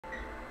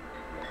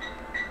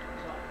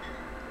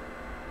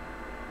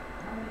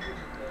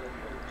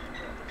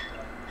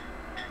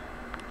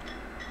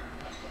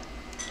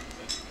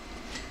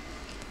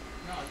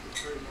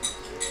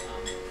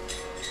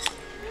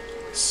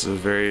This is a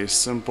very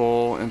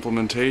simple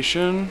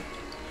implementation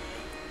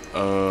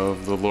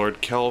of the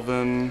Lord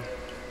Kelvin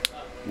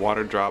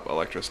water drop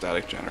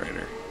electrostatic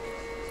generator.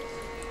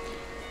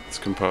 It's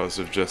composed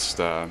of just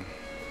a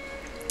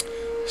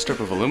strip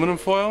of aluminum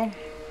foil,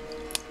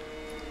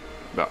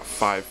 about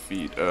 5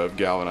 feet of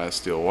galvanized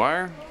steel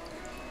wire,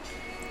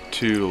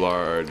 2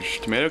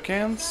 large tomato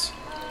cans,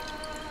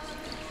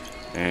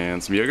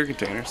 and some yogurt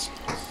containers.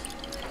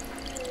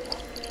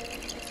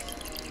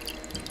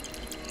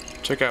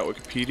 Check out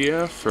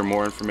Wikipedia for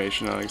more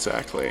information on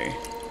exactly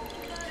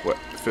what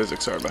the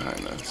physics are behind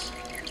this.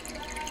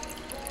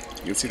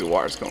 You can see the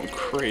wires going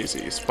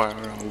crazy,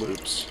 spiraling around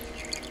loops.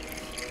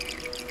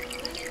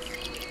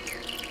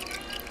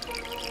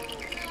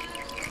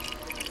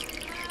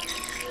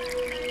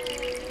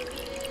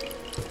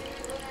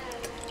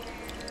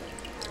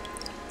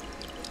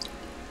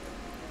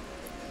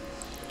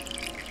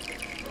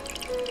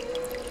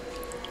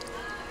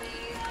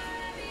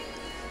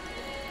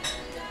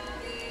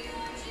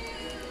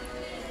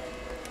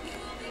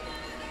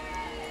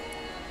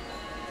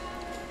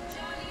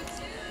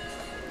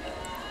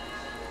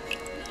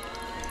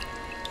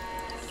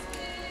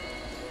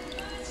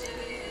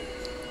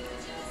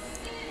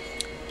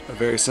 A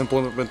very simple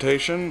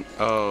implementation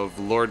of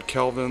Lord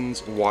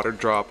Kelvin's water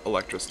drop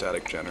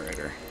electrostatic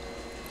generator.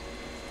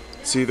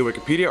 See the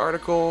Wikipedia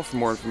article for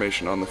more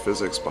information on the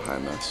physics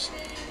behind this.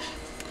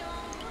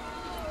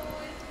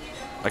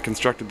 I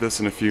constructed this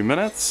in a few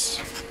minutes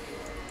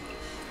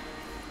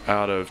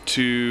out of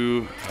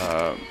 2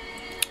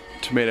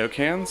 tomato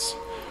cans,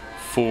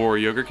 4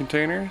 yogurt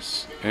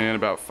containers, and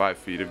about 5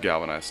 feet of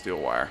galvanized steel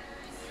wire,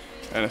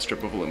 and a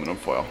strip of aluminum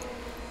foil.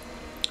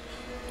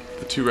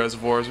 The 2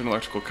 reservoirs are in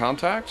electrical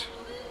contact.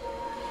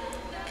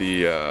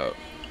 The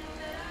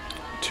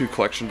 2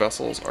 collection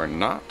vessels are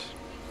not.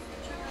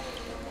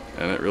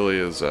 And it really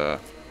is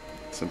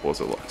simple as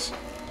it looks.